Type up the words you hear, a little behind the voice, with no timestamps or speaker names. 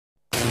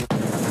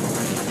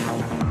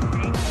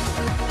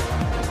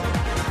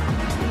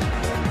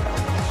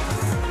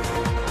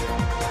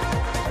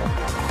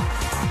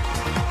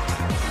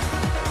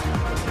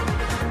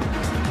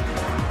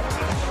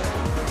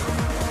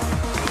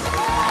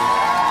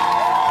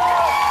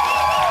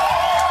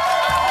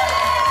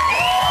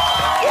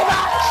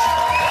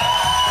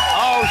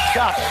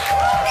stuff.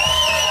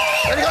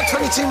 Only got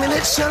 22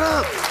 minutes, shut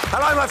up.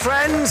 Hello, my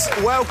friends.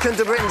 Welcome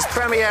to Britain's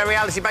premier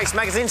reality-based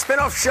magazine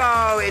spin-off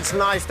show. It's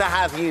nice to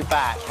have you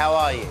back. How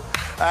are you?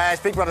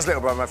 It's Big Brother's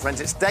Little Brother, my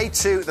friends. It's day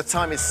 2. The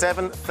time is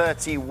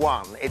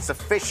 7:31. It's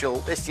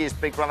official. This year's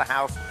Big Brother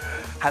house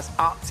has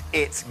upped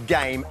its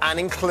game and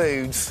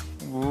includes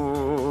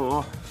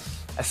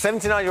a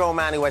 79-year-old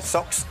man who wears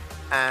socks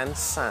and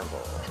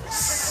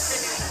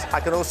sandals. I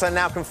can also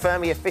now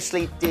confirm he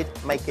officially did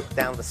make it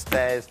down the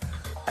stairs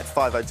at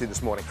 5:02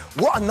 this morning.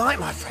 What a night,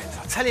 my friends.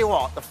 I'll tell you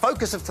what, the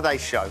focus of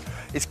today's show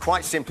is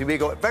quite simply we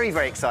got very,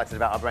 very excited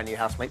about our brand new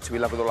housemates who we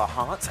love with all our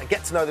hearts and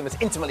get to know them as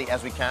intimately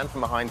as we can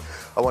from behind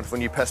our wonderful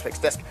new Perspex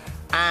desk.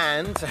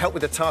 And to help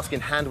with the task in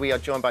hand, we are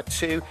joined by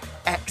 2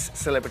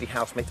 ex-celebrity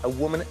housemates, a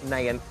woman,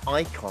 nay, an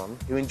icon,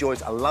 who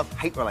enjoys a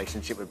love-hate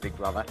relationship with Big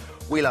Brother.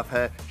 We love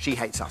her, she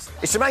hates us.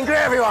 It's Germaine Greer,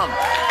 everyone!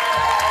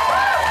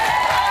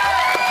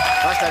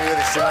 Nice to have you with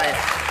us, Germaine.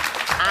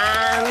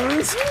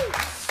 And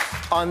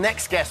our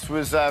next guest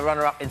was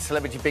runner-up in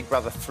Celebrity Big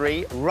Brother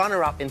 3,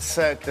 runner-up in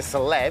Cirque du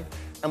Celeb,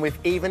 and we've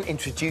even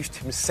introduced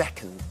him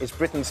second. It's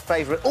Britain's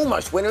favourite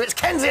almost winner. It's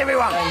Kenzie,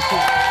 everyone! Thank you.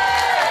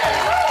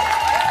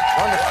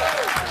 Wonderful.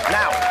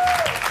 Now,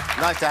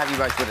 nice to have you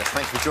both with us.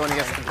 Thanks for joining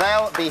us.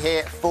 They'll be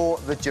here for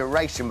the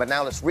duration, but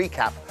now let's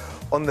recap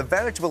on the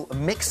veritable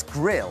mixed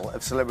grill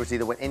of celebrity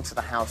that went into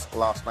the house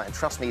last night. And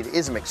trust me, it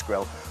is a mixed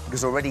grill,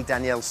 because already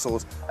Danielle saw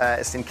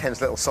in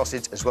Ken's little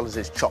sausage as well as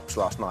his chops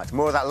last night.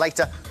 More of that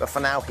later, but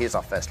for now, here's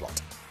our first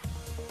lot.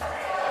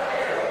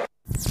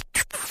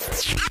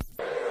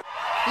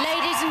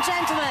 Ladies and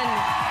gentlemen,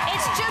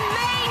 it's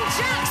Jermaine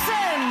Jackson!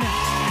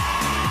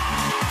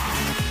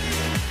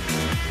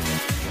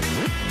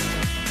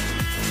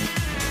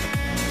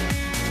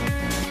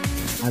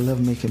 I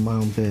love making my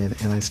own bed,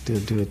 and I still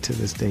do it to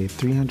this day.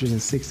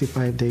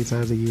 365 days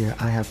out of the year,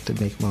 I have to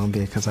make my own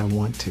bed because I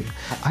want to.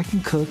 I can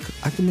cook.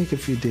 I can make a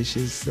few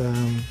dishes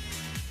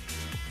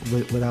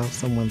without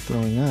someone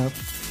throwing up.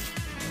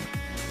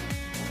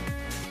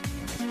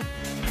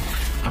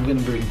 I'm going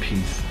to bring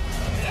peace.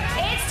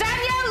 It's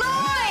Danielle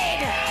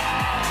Lloyd!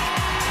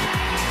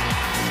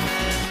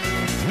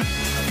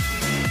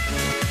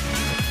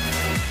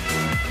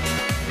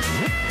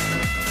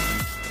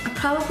 I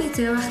probably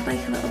do act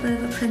like a little bit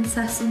of a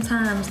princess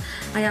sometimes.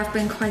 I have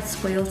been quite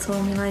spoiled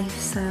all my life,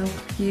 so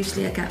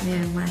usually I get my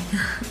own way.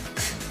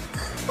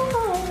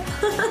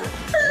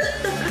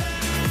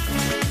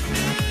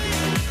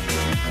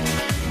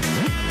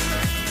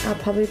 I'll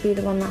probably be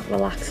the one that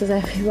relaxes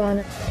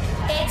everyone.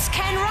 It's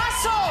Ken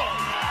Russell!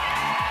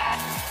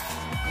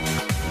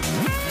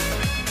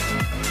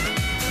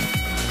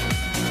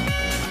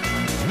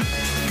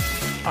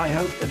 I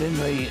hope that in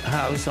the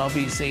house I'll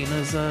be seen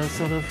as a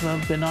sort of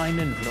benign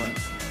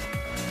influence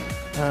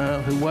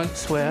who won't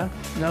swear.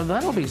 Now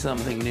that'll be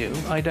something new.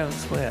 I don't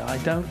swear. I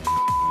don't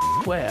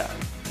swear.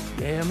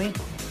 You hear me?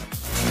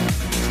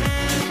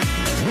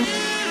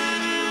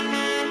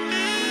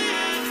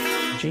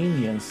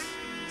 Genius.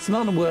 It's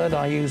not a word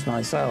I use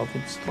myself.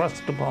 It's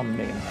thrust upon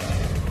me.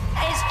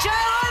 It's Joe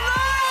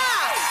O'Mara!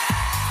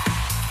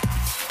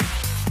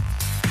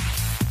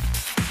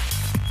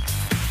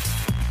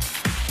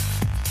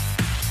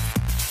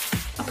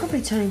 I'll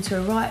probably turn into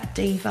a right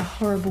diva,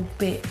 horrible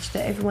bitch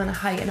that everyone will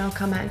hate, and I'll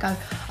come out and go,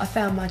 I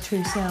found my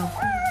true self.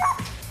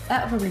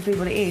 That'll probably be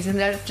what it is,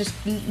 and I've just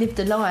lived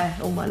a lie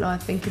all my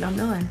life thinking I'm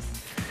nice.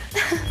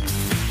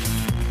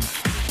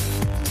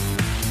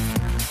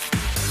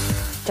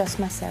 Just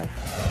myself.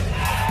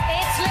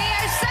 It's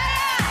Leo Sayer!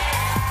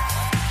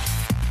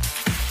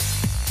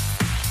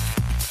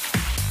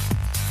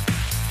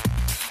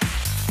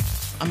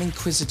 I'm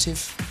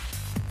inquisitive,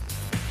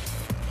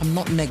 I'm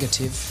not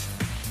negative,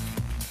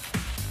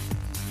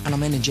 and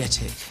I'm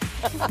energetic.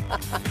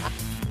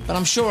 But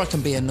I'm sure I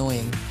can be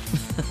annoying.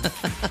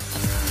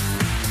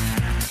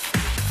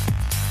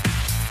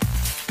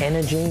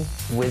 Energy,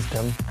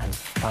 wisdom, and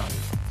fun.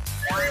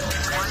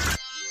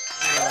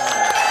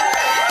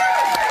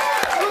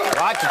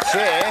 Right to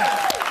cheer.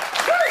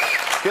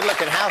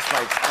 Good-looking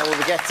housemates, and we'll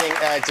be getting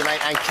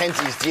Germaine and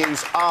Kenzie's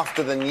views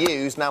after the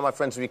news. Now, my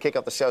friends, we kick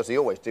off the show as we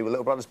always do with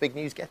Little Brother's Big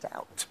News Get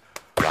Out.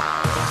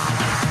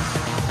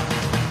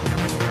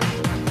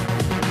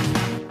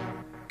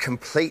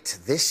 Complete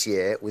this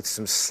year with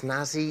some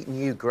snazzy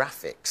new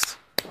graphics.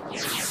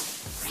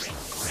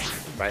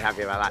 Very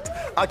happy about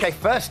that. OK,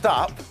 first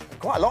up,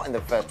 quite a lot in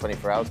the first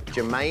 24 hours.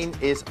 Germaine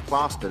is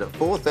plastered at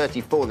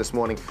 4:34 this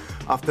morning.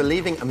 After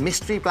leaving a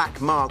mystery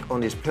black mark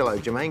on his pillow,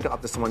 Germaine got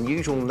up to some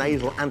unusual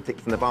nasal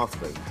antics from the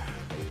bathroom.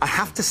 I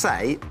have to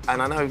say,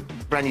 and I know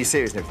brand new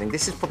series and everything,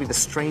 this is probably the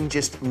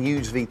strangest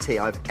news VT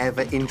I've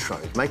ever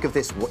introed. Make of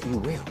this what you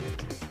will.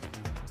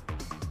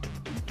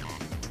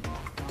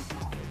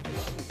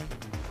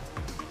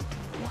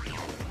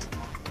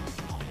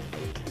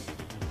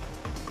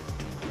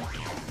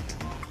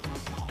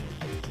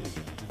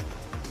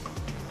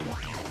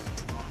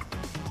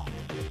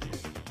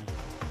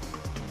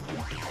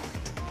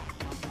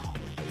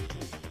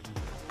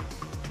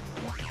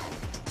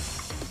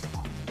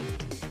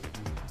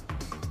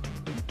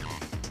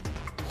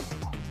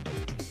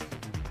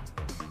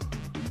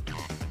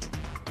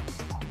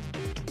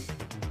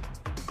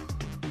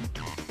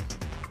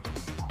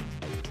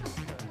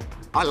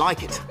 I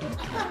like it.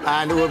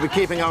 And we'll be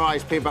keeping our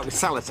eyes peeled back with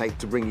Sellotape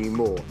to bring you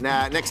more.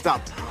 Now, next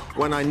up,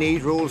 when I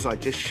need rules, I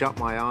just shut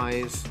my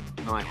eyes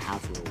and I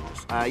have rules.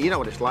 You know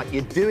what it's like.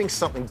 You're doing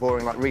something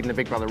boring like reading the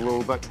Big Brother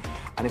rulebook,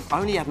 and if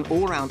only you had an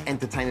all-round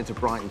entertainer to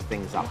brighten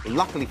things up.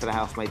 Luckily for the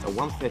housemates, at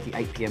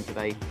 1:38 p.m.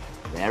 today,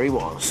 there he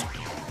was.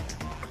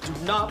 Do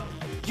not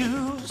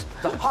use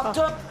the hot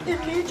tub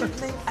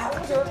immediately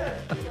after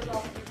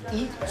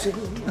eating.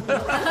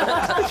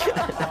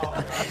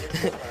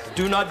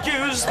 Do not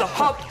use the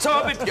hot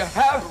tub if you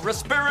have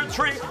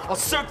respiratory or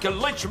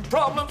circulation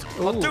problems,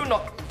 or do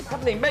not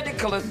have any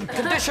medical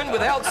condition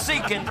without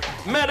seeking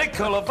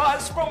medical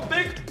advice from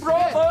Big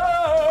Brother.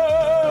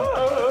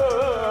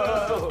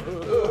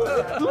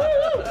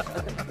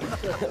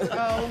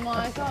 Oh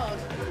my God.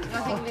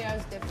 I think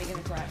Leo's definitely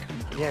going to crack.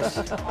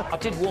 Yes. I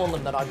did warn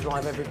them that I'd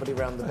drive everybody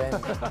round the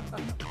bend.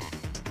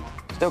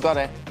 Still got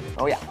it.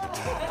 Oh, yeah.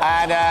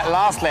 And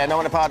lastly, I know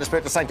one of part of the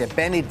spirit of Sanctity,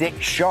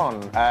 Benediction.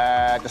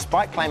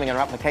 Despite claiming in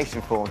her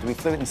application form to be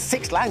fluent in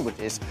 6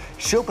 languages,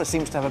 Shilpa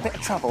seems to have a bit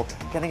of trouble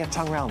getting her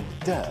tongue around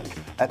Dirk.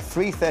 At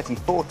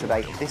 3:34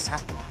 today, this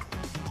happened.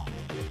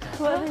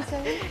 What is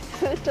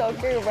it?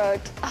 Talking about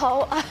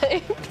how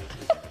I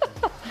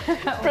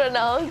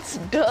pronounce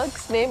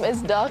Dirk's name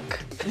as Duck.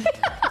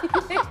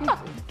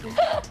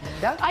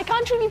 I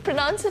can't really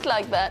pronounce it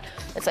like that.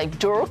 It's like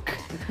Dirk.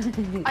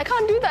 I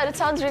can't do that. It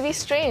sounds really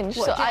strange.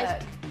 What, so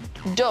Dirk?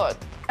 Dirk.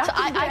 So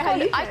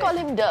I call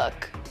him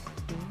Dirk.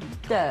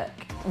 Dirk.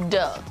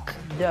 Dirk.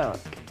 Dirk.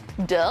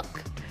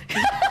 Dirk.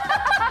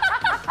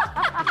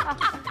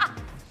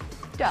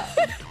 Duck.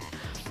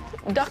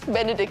 Duck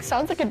Benedict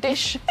sounds like a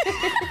dish.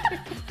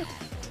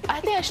 I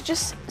think I should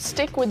just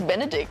stick with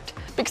Benedict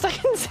because I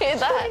can say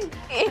that.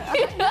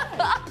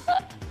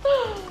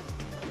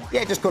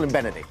 Yeah, just call him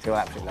Benedict. He'll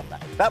absolutely love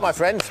that. That, my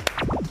friends,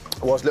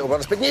 was Little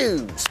Brother's Big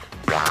News.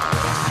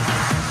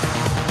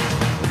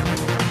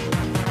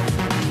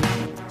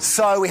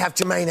 So we have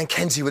Jermaine and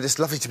Kenzie with us.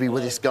 Lovely to be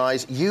with us,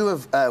 guys. You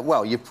have,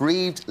 you've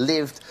breathed,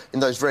 lived in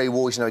those very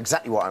wars. You know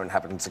exactly what our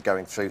inhabitants are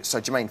going through. So,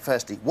 Jermaine,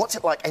 firstly, what's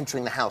it like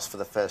entering the house for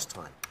the first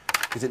time?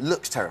 Because it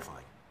looks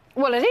terrifying.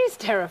 Well, it is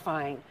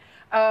terrifying.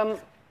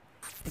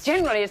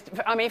 Generally,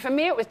 for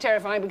me it was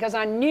terrifying because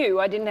I knew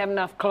I didn't have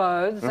enough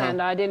clothes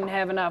and I didn't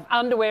have enough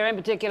underwear in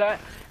particular,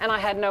 and I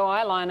had no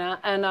eyeliner,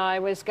 and I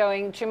was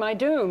going to my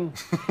doom,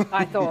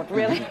 I thought,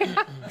 really.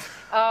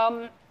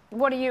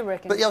 What do you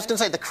reckon? But yeah, I was going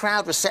to say, the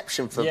crowd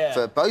reception for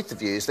both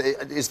of you is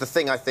the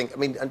thing, I think. I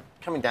mean, and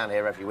coming down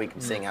here every week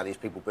and seeing how these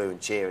people boo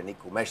and cheer in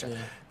equal measure,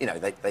 you know,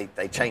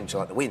 they change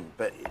like the wind.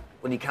 But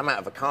when you come out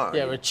of a car...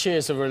 Yeah, a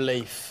cheer's a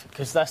relief,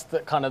 because that's the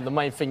kind of the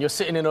main thing. You're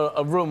sitting in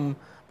a room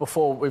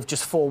before with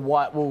just 4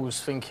 white walls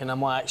thinking,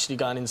 am I actually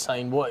going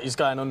insane? What is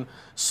going on?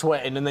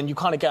 Sweating. And then you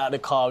kind of get out of the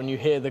car and you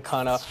hear the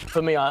kind of...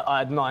 For me, I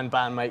had 9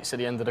 bandmates at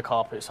the end of the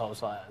carpet, so I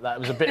was like, that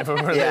was a bit of a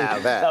relief. Yeah, I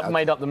bet. That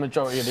made up the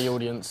majority of the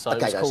audience, so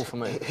it was cool for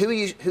me. Who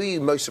are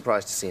you most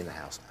surprised to see in the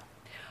house now?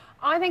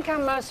 I think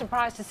I'm most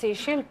surprised to see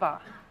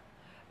Shilpa,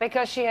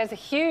 because she has a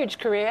huge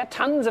career,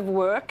 tons of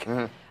work,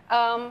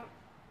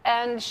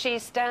 and she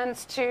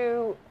stands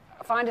to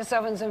find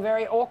herself in some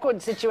very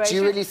awkward situations. Do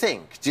you really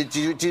think? Do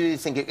you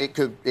think it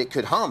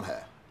could harm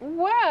her?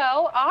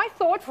 Well, I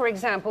thought, for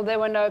example, there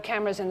were no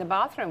cameras in the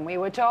bathroom. We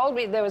were told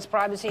there was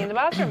privacy in the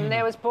bathroom, and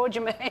there was poor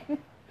Jermaine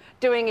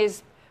doing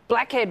his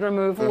blackhead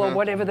removal or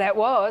whatever that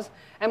was,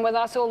 and with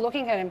us all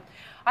looking at him.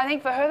 I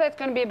think for her that's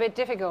going to be a bit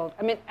difficult.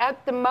 I mean,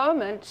 at the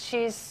moment,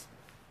 she's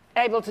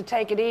able to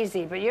take it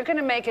easy, but you're going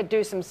to make her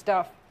do some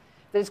stuff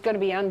that's going to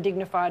be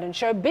undignified and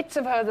show bits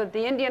of her that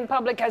the Indian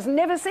public has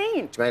never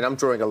seen. Jermaine, I'm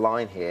drawing a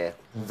line here.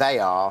 They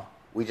are.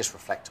 We just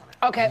reflect on it.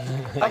 Okay.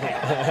 Okay.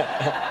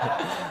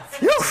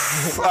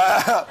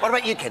 What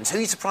about you, Ken? Who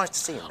are you surprised to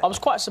see? I was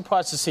quite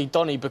surprised to see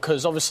Donny,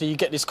 because obviously you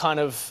get this kind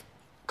of...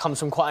 comes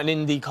from quite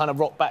an indie kind of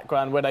rock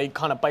background where they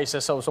kind of base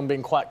themselves on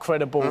being quite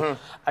credible,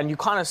 and you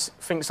kind of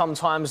think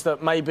sometimes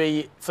that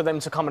maybe for them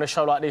to come on a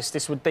show like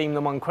this would deem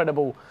them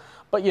uncredible.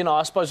 But, you know,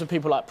 I suppose with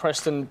people like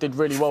Preston did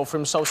really well for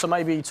himself, so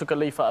maybe he took a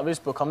leaf out of his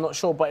book, I'm not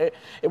sure, but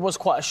it was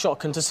quite a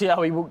shock, and to see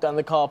how he walked down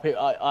the carpet,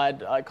 I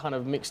had kind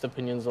of mixed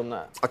opinions on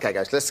that. OK,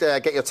 guys, let's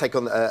get your take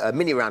on a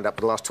mini roundup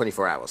of the last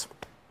 24 hours.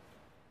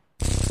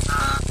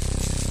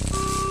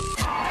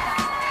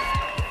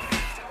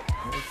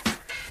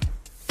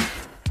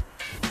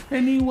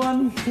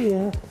 Anyone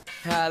here?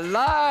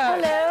 Hello.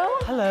 Hello.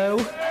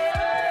 Hello.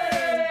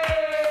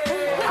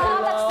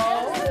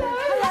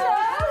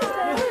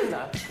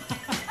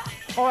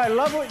 Oh, I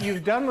love what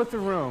you've done with the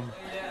room.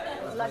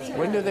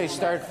 When do they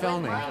start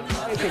filming?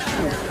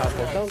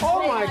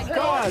 Oh, my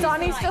God!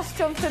 Donny's just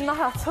jumped in the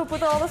hot tub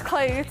with all his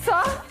clothes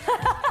on.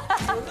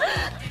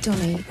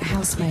 Donny,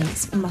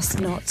 housemates must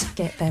not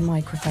get their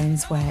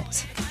microphones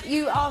wet.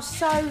 You are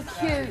so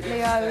cute,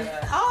 Leo.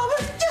 Oh,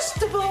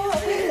 adjustable!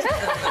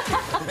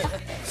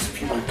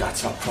 My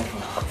guts are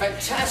proper.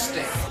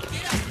 Fantastic.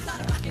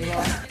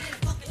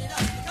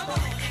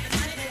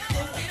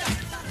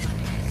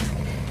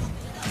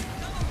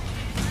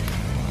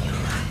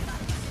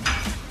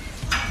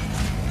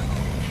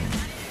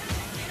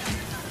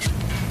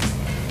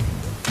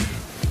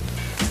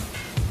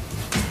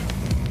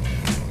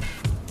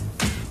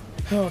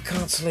 Oh, I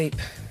can't sleep.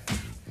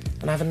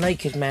 And I have a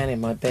naked man in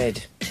my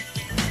bed.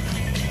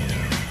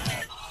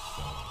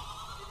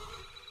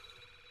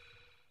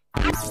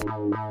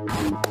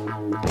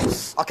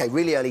 OK,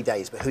 really early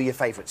days, but who are your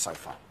favourites so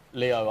far?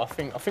 Leo. I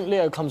think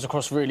Leo comes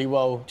across really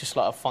well, just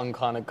like a fun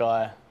kind of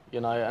guy, you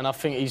know, and I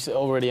think he's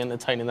already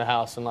entertaining the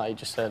house, and like he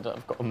just said,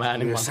 I've got a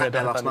man in my bed. Sat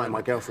there last night,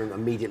 my girlfriend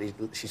immediately,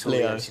 she saw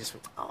Leo. She's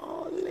like,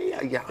 oh,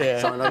 Leo, yeah.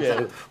 So I know.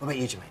 Yeah. What about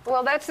you, Jermaine?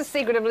 Well, that's the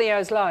secret of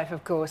Leo's life,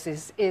 of course,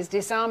 is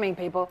disarming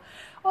people.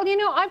 Well, you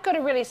know, I've got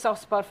a really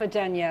soft spot for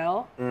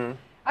Danielle. Mm.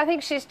 I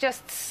think she's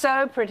just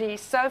so pretty,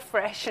 so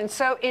fresh and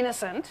so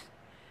innocent.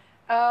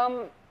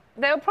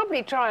 They'll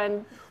probably try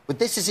and... But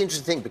this is an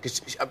interesting thing,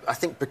 because I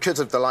think because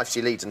of the life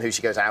she leads and who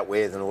she goes out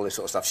with and all this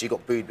sort of stuff, she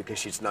got booed because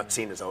she's not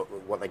seen as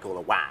what they call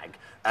a wag.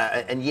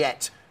 And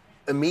yet,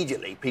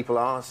 immediately,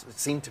 people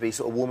seem to be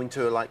sort of warming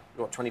to her, like,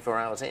 what, 24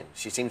 hours in.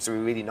 She seems to be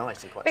really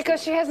nice and quite...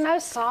 Because she has no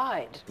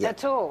side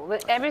at all.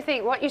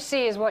 Everything, what you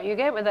see is what you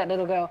get with that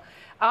little girl.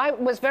 I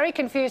was very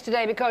confused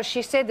today because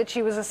she said that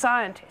she was a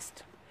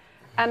scientist.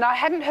 And I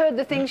hadn't heard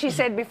the thing she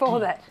said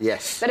before that.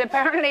 Yes. But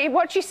apparently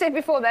what she said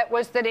before that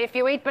was that if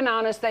you eat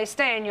bananas, they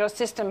stay in your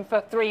system for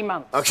 3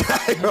 months.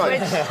 OK,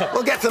 right.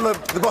 We'll get to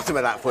the bottom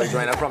of that for you,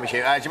 Jermaine, I promise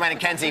you. Jermaine and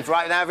Kenzie for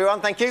right now,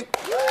 everyone. Thank you.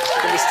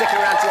 We'll be sticking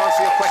around to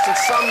answer your questions.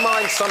 Some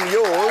mine, some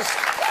yours,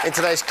 in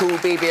today's Cool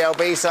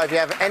BBLB. So if you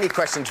have any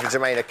questions for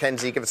Jermaine or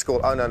Kenzie, give us a call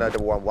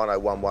 09911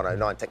 101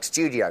 109. Text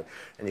studio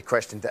and your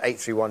question to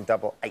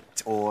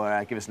 83188,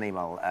 or give us an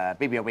email,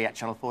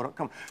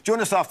 bbLB@channel4.com.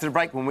 Join us after the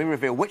break when we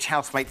reveal which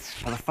housemate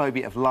has a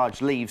phobia of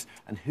large leaves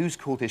and who's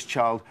called his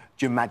child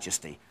Your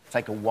Majesty.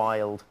 Take a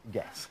wild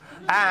guess.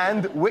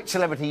 And which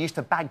celebrity used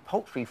to bag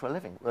poultry for a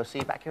living? We'll see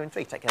you back here in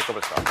 3. Take care. God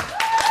bless.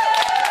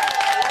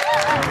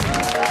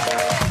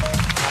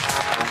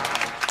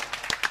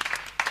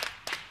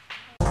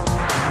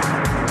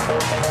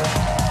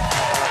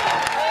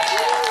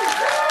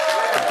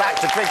 Back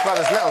to Big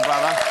Brother's Little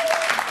Brother.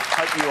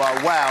 Hope you are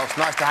well. It's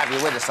nice to have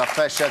you with us. Our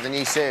first show of the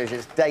new series.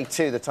 It's day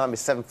 2. The time is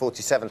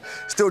 7:47.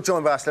 Still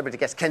joined by our celebrity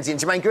guests, Kenzie and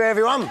Jermaine. Good,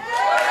 everyone.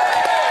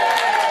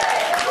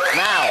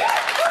 Now,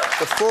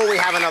 before we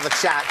have another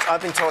chat,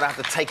 I've been told I have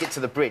to take it to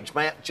the bridge.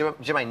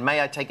 Jermaine,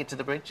 may I take it to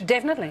the bridge?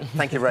 Definitely.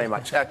 Thank you very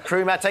much.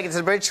 Crew, may I take it to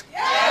the bridge?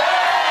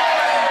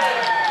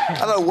 I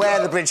don't know where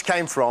the bridge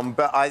came from,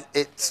 but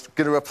it's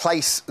going to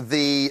replace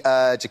the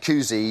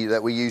jacuzzi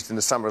that we used in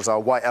the summer as our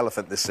white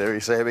elephant this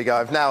series. So here we go.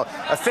 I've now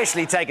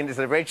officially taken it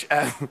to the bridge.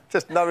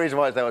 Just no reason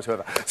why it's there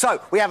whatsoever.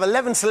 So, we have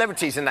 11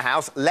 celebrities in the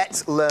house.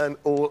 Let's learn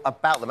all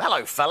about them.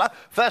 Hello, fella.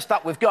 First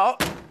up, we've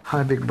got...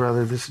 Hi, Big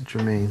Brother. This is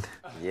Jermaine.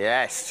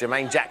 Yes,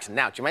 Jermaine Jackson.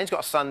 Now, Jermaine's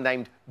got a son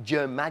named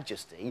Your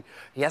Majesty.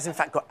 He has, in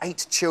fact, got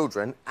 8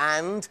 children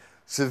and...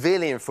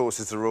 severely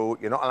enforces the rule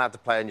you're not allowed to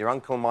play on your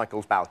Uncle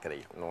Michael's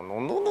balcony. No, no,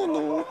 no, no,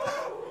 no.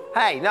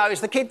 Hey, no,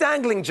 it's the kid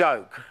dangling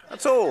joke.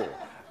 That's all.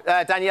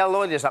 Danielle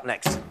Lloyd is up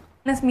next.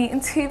 Let's meet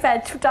in 2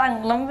 beds to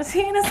dangle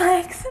between his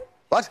legs.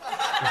 What?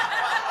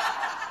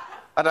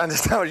 I don't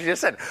understand what you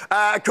just said.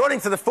 According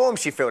to the form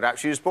she filled out,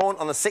 she was born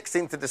on the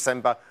 16th of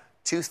December,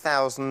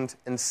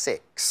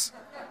 2006,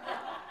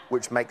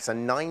 which makes her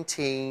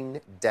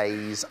 19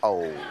 days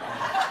old.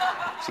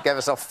 She gave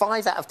herself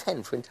 5 out of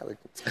 10 for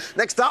intelligence.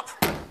 Next up...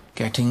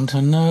 Getting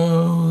to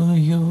know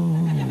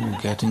you,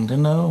 getting to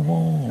know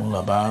all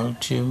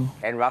about you.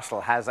 Ken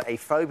Russell has a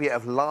phobia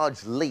of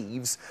large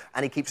leaves,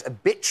 and he keeps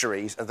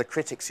obituaries of the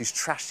critics who's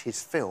trashed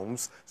his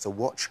films, so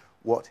watch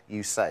what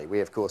you say.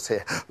 We, of course,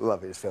 here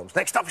love his films.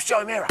 Next up is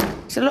Joey Mira.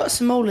 It's a lot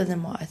smaller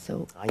than what I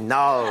thought. I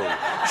know.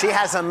 She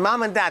has her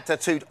mum and dad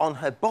tattooed on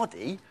her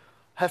body.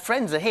 Her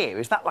friends are here.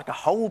 Is that like a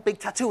whole big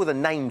tattoo or the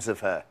names of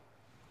her?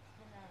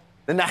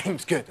 The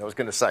name's good, I was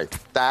going to say.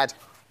 Dad,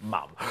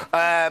 Mum.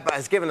 But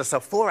has given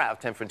herself 4 out of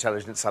 10 for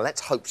intelligence, so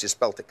let's hope she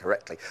spelt it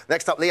correctly.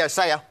 Next up, Leo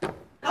Sayer.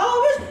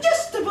 I was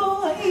just a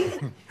boy.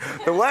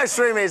 The worst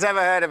rumour he's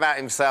ever heard about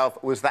himself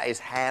was that his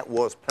hair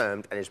was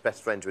permed and his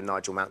best friends with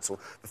Nigel Mansell,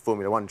 the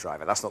Formula 1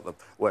 driver. That's not the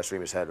worst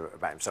rumour he's heard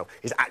about himself.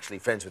 He's actually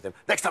friends with him.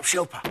 Next up,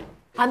 Shilpa.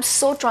 I'm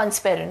so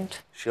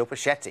transparent. Shilpa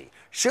Shetty.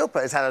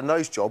 Shilpa has had a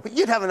nose job, but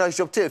you'd have a nose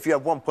job too if you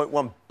had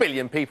 1.1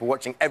 billion people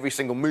watching every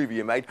single movie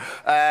you made.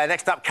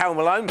 Next up, Carol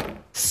Malone. As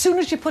soon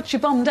as you put your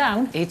bum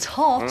down, it's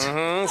hot.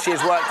 She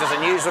has worked as a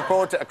news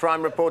reporter, a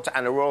crime reporter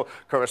and a royal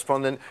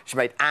correspondent. She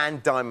made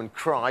Anne Diamond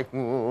cry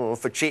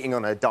for cheating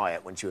on her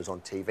diet when she was on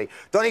TV.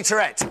 Donnie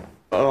Tourette.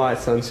 All right,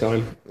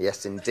 sunshine.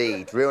 Yes,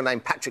 indeed. Real name,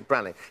 Patrick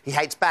Branley. He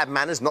hates bad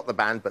manners, not the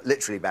band, but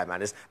literally bad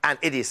manners, and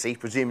idiocy,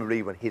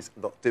 presumably when he's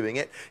not doing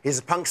it. He's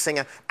a punk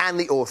singer and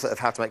the author of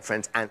How to Make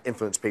Friends and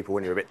Influence People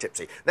When You're a Bit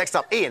Tipsy. Next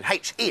up, Ian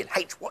H. Ian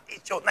H., what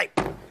is your name?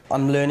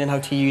 I'm learning how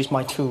to use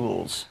my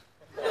tools.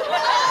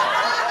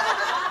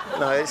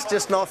 No, it's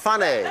just not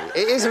funny.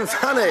 It isn't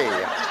funny.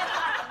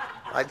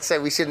 I'd say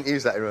we shouldn't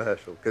use that in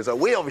rehearsal, because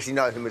we obviously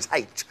know him as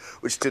H,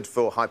 which stood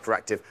for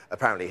hyperactive,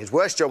 apparently. His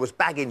worst job was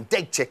bagging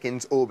dead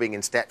chickens or being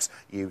in steps.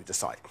 You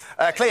decide.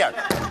 Cleo.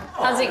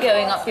 How's it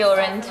going up your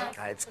end?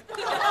 It's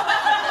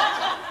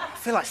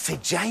feel like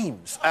Sid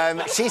James.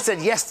 She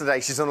said yesterday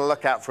she's on the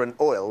lookout for an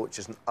oil, which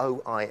is an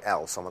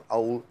OIL, someone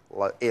old,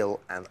 ill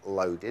and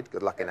loaded.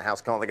 Good luck in the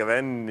house. Can't think of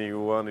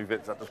anyone who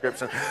fits that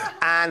description.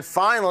 And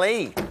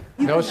finally...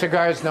 No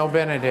cigars, no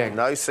Benedict.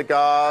 No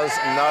cigars,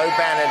 no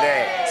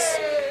Benedicts.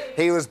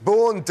 He was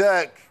born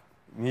Dirk...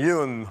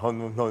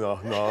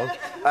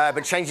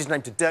 but changed his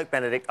name to Dirk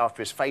Benedict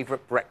after his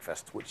favourite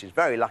breakfast, which is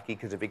very lucky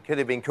because it could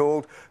have been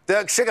called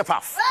Dirk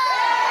Sugarpuff.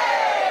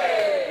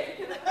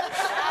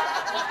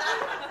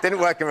 Didn't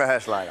work in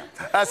rehearsal either.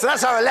 So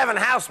that's our 11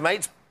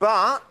 housemates,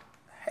 but...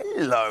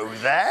 Hello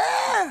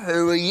there.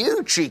 Who are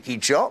you, cheeky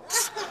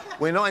chops?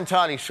 We're not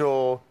entirely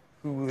sure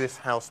who this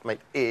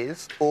housemate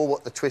is or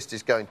what the twist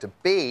is going to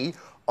be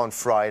on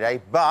Friday,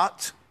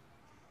 but...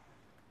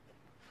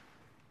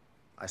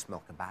 I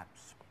smell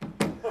kebabs.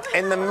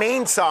 In the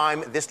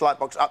meantime, this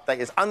Lightbox update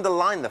has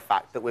underlined the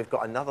fact that we've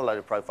got another load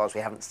of profiles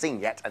we haven't seen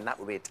yet, and that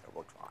would be a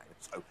terrible crime.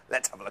 So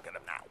let's have a look at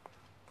them now.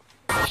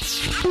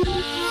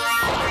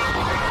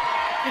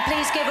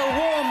 Please give a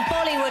warm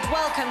Bollywood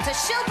welcome to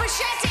Shilpa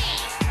Shetty.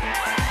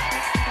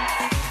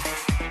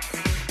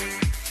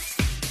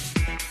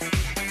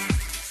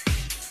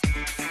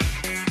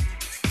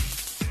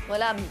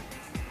 Well, I'm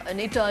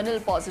an eternal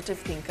positive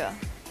thinker.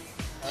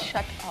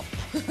 Shut up.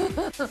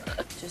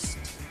 Just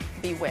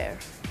beware.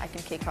 I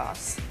can kick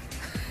ass.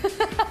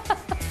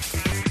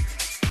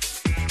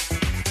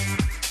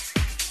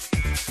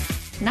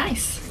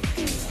 Nice.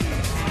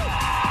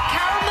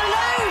 Carol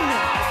Malone!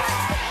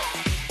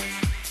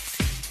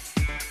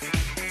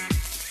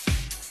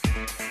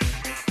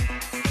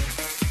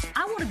 I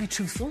want to be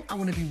truthful. I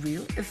want to be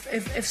real.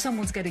 If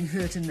someone's getting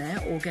hurt in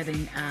there or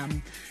getting,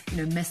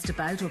 messed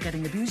about or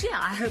getting abused,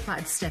 yeah, I hope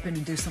I'd step in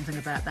and do something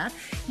about that.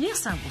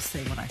 Yes, I will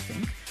say what I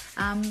think.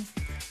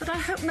 But I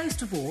hope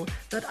most of all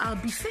that I'll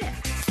be fair.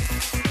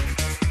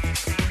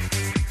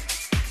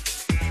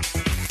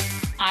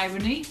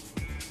 Irony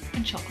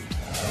and chocolate.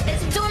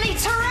 It's Dolly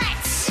Tourette!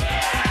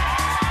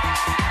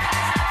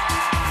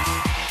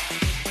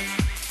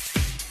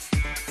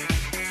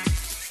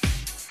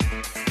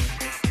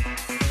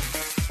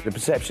 The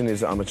perception is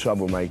that I'm a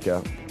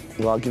troublemaker.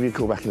 Well, I'll give you a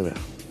call back in a minute.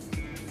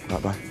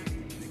 Right, bye.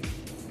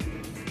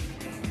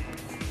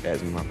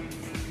 There's my mum.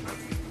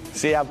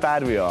 See how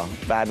bad we are?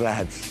 Bad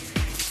lads.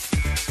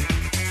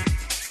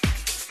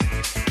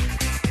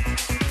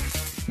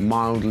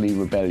 Mildly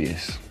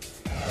rebellious.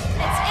 It's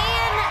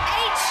Ian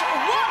H.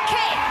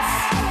 Watkins!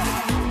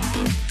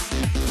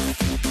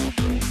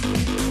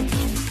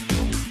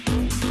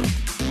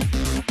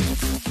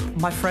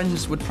 My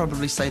friends would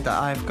probably say that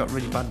I've got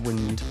really bad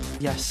wind.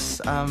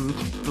 Yes,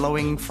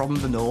 blowing from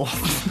the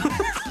north.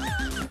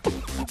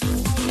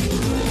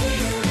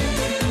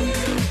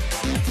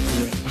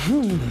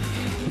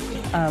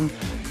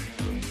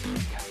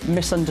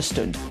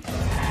 Misunderstood.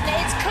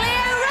 It's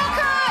Cleo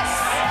Ruckus!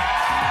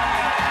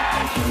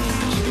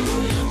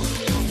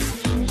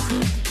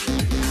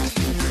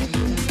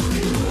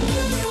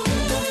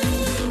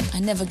 I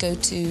never go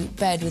to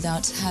bed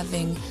without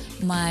having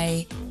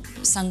my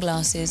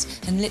sunglasses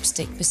and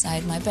lipstick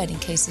beside my bed in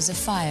case there's a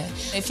fire.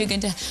 If you're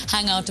going to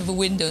hang out of a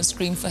window and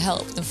scream for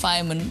help, the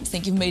firemen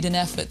think you've made an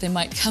effort, they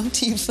might come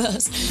to you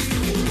first.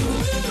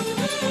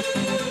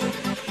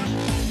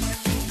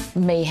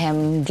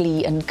 Mayhem,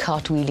 glee and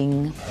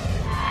cartwheeling.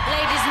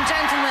 Ladies and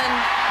gentlemen,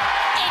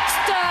 it's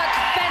Dirk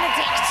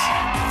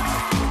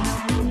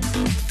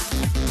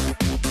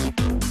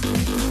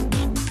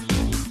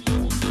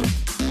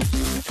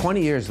Benedict!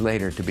 20 years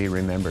later to be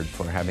remembered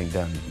for having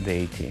done the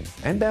A-Team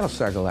and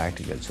Battlestar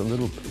Galactica. It's a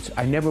little...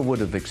 I never would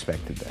have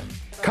expected that.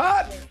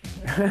 Cut!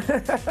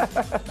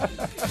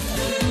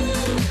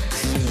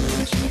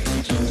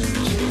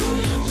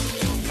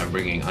 I'm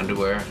bringing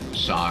underwear,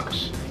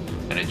 socks,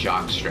 and a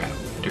jock strap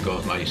to go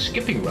with my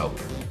skipping rope.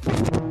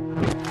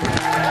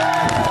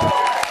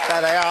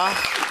 There they are.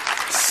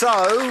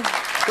 So,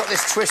 got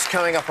this twist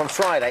coming up on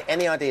Friday.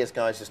 Any ideas,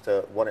 guys, as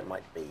to what it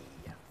might be?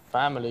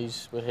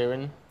 Families, we're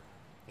hearing.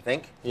 You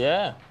think?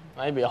 Yeah,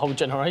 maybe a whole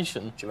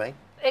generation. Do you mean?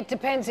 It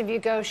depends if you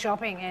go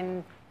shopping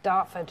in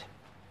Dartford.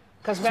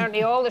 Because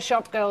apparently all the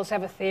shop girls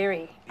have a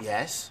theory.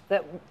 Yes.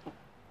 That,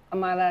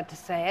 am I allowed to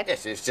say it?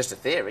 Yes, it's just a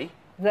theory.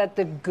 That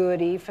the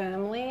Goody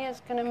family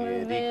is going to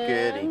move in.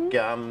 Goody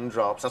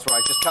gumdrops. That's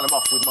right, I just cut them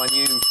off with my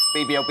new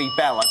BBLB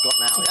bell I've got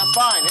now. That's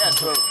fine, yes.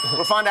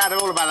 We'll find out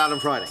all about that on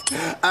Friday.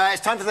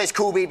 It's time for this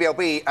cool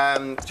BBLB.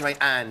 Jermaine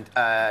and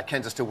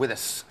Ken's are still with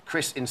us.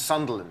 Chris in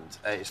Sunderland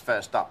is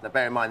first up. Now,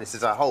 bear in mind, this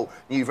is a whole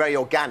new, very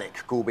organic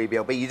cool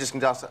BBLB. You just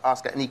can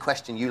ask any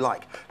question you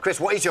like. Chris,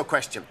 what is your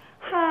question?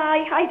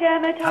 Hi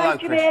Dermot. Hello, hi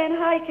Jermaine.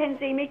 Hi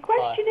Kenzie. My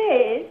question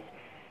is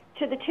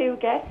to the two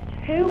guests: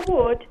 who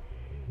would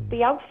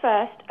be out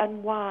first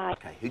and why?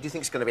 Okay, who do you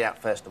think is going to be out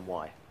first and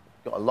why?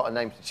 Got a lot of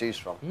names to choose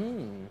from.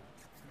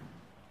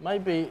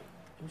 Maybe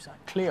Who's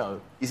that?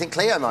 Cleo. You think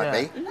Cleo might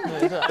be?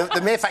 Yeah.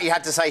 The mere fact you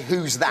had to say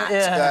who's that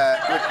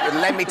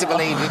led me to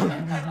believe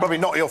probably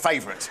not your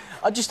favourite.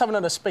 I just haven't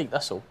heard her speak,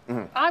 that's all.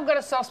 I've got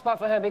a soft spot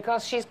for her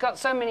because she's got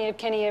so many of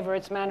Kenny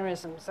Everett's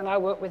mannerisms, and I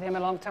worked with him a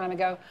long time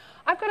ago.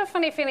 I've got a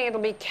funny feeling it'll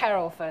be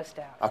Carol first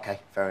out. OK,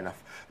 fair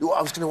enough.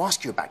 I was going to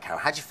ask you about Carol.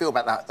 How do you feel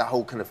about that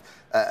whole kind of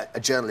a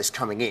journalist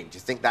coming in? Do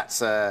you think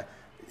that's you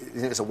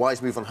think it's a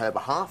wise move on her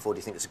behalf, or do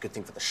you think it's a good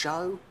thing for the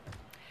show?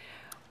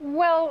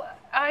 Well,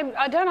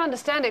 I don't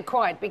understand it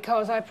quite,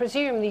 because I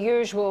presume the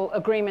usual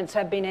agreements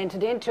have been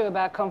entered into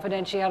about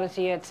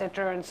confidentiality,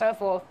 etc., and so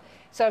forth.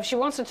 So if she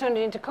wants to turn it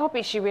into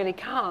copy, she really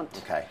can't.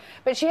 OK.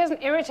 But she has an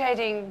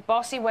irritating,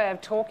 bossy way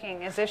of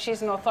talking, as if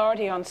she's an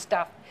authority on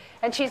stuff.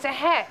 And she's a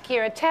hack.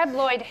 You're a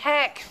tabloid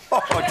hack.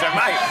 Oh,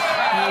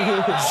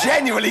 mate.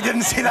 Genuinely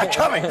didn't see that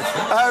coming.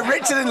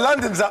 Richard in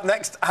London's up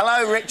next.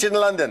 Hello, Richard in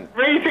London.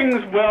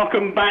 Greetings,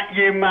 welcome back,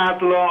 you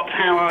mad lot.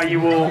 How are you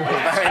all?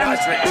 Very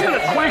nice, Richard.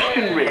 A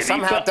question, really. I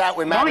somehow doubt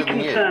we're madder than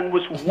you. My concern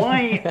was,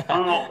 why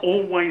are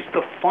always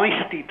the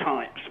feisty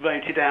types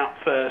voted out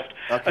first?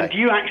 Okay. And do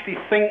you actually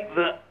think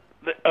that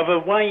of a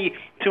way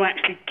to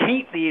actually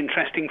keep the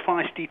interesting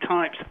feisty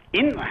types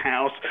in the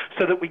house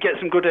so that we get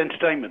some good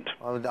entertainment?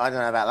 Well, I don't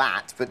know about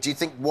that, but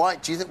why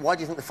do you think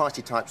the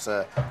feisty types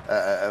are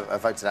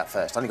voted out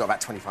first? Only got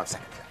about 25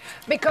 seconds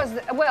left. Because,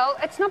 well,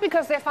 it's not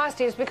because they're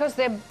feisty, it's because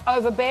they're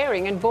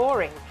overbearing and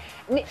boring.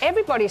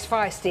 Everybody's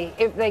feisty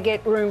if they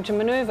get room to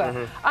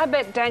manoeuvre. I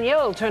bet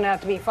Danielle will turn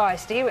out to be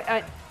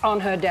feisty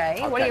on her day.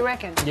 Okay. What do you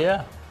reckon?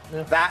 Yeah.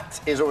 That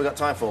is all we've got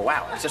time for.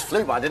 Wow, it just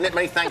flew by, didn't it?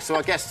 Many thanks to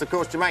our guests, of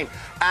course, Jermaine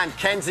and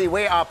Kenzie.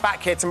 We are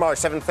back here tomorrow,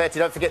 7:30.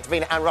 Don't forget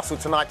Davina and Russell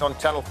tonight on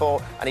Channel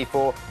 4 and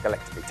E4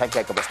 collectively. Take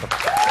care, God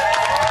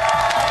bless.